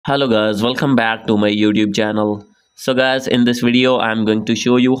Hello guys, welcome back to my YouTube channel. So guys, in this video I'm going to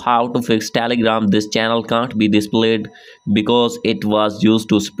show you how to fix Telegram. This channel can't be displayed because it was used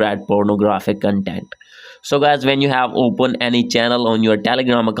to spread pornographic content. So guys, when you have opened any channel on your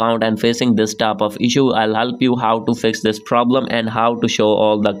Telegram account and facing this type of issue, I'll help you how to fix this problem and how to show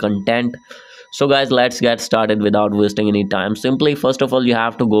all the content. So guys, let's get started without wasting any time. Simply, first of all, you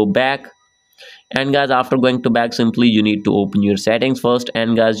have to go back, and guys, after going to back, simply you need to open your settings first,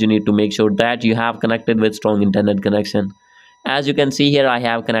 and guys, you need to make sure that you have connected with strong internet connection. As you can see here, I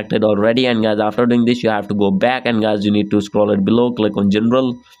have connected already, and guys, after doing this, you have to go back, and guys, you need to scroll it below, click on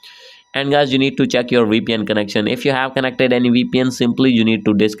general, and guys, you need to check your VPN connection. If you have connected any VPN, simply you need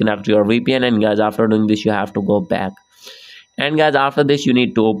to disconnect your VPN, and guys, after doing this, you have to go back, and guys, after this, you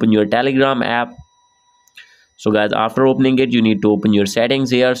need to open your Telegram app. So guys, after opening it, you need to open your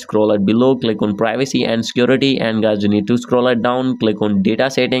settings here, scroll it below, click on privacy and security, and guys, you need to scroll it down, click on data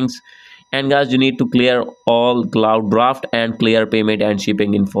settings, and guys, you need to clear all cloud draft and clear payment and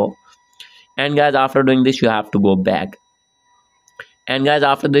shipping info. And guys, after doing this, you have to go back, and guys,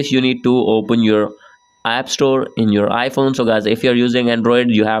 after this, you need to open your app store in your iPhone. So guys, if you're using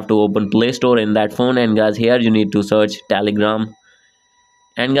Android, you have to open Play Store in that phone, and guys, here you need to search Telegram,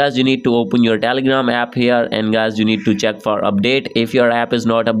 and guys, you need to open your Telegram app here, and guys, you need to check for update. If your app is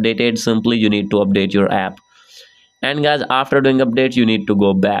not updated, simply you need to update your app. And guys, after doing update, you need to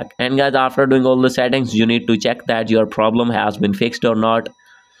go back, and guys, after doing all the settings, you need to check that your problem has been fixed or not.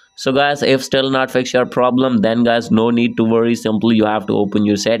 So guys, if still not fix your problem, then guys, no need to worry, simply you have to open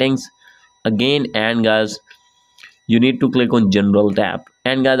your settings again, and guys, you need to click on general tab,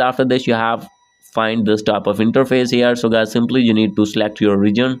 and guys, after this, you have find this type of interface here. So guys, simply you need to select your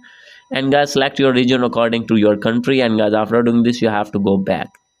region, and guys, select your region according to your country, and guys, after doing this, you have to go back.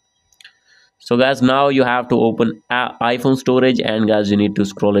 So guys, now you have to open iPhone storage, and guys, you need to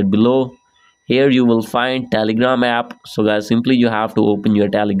scroll it below. Here you will find Telegram app. So guys, simply you have to open your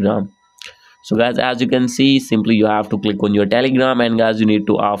Telegram. So guys, as you can see, simply you have to click on your Telegram, and guys, you need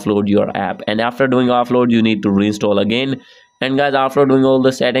to offload your app, and after doing offload, you need to reinstall again, and guys, after doing all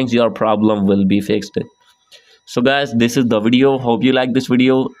the settings, your problem will be fixed. So guys, this is the video. Hope you like this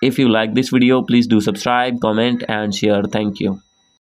video. If you like this video, please do subscribe, comment and share. Thank you.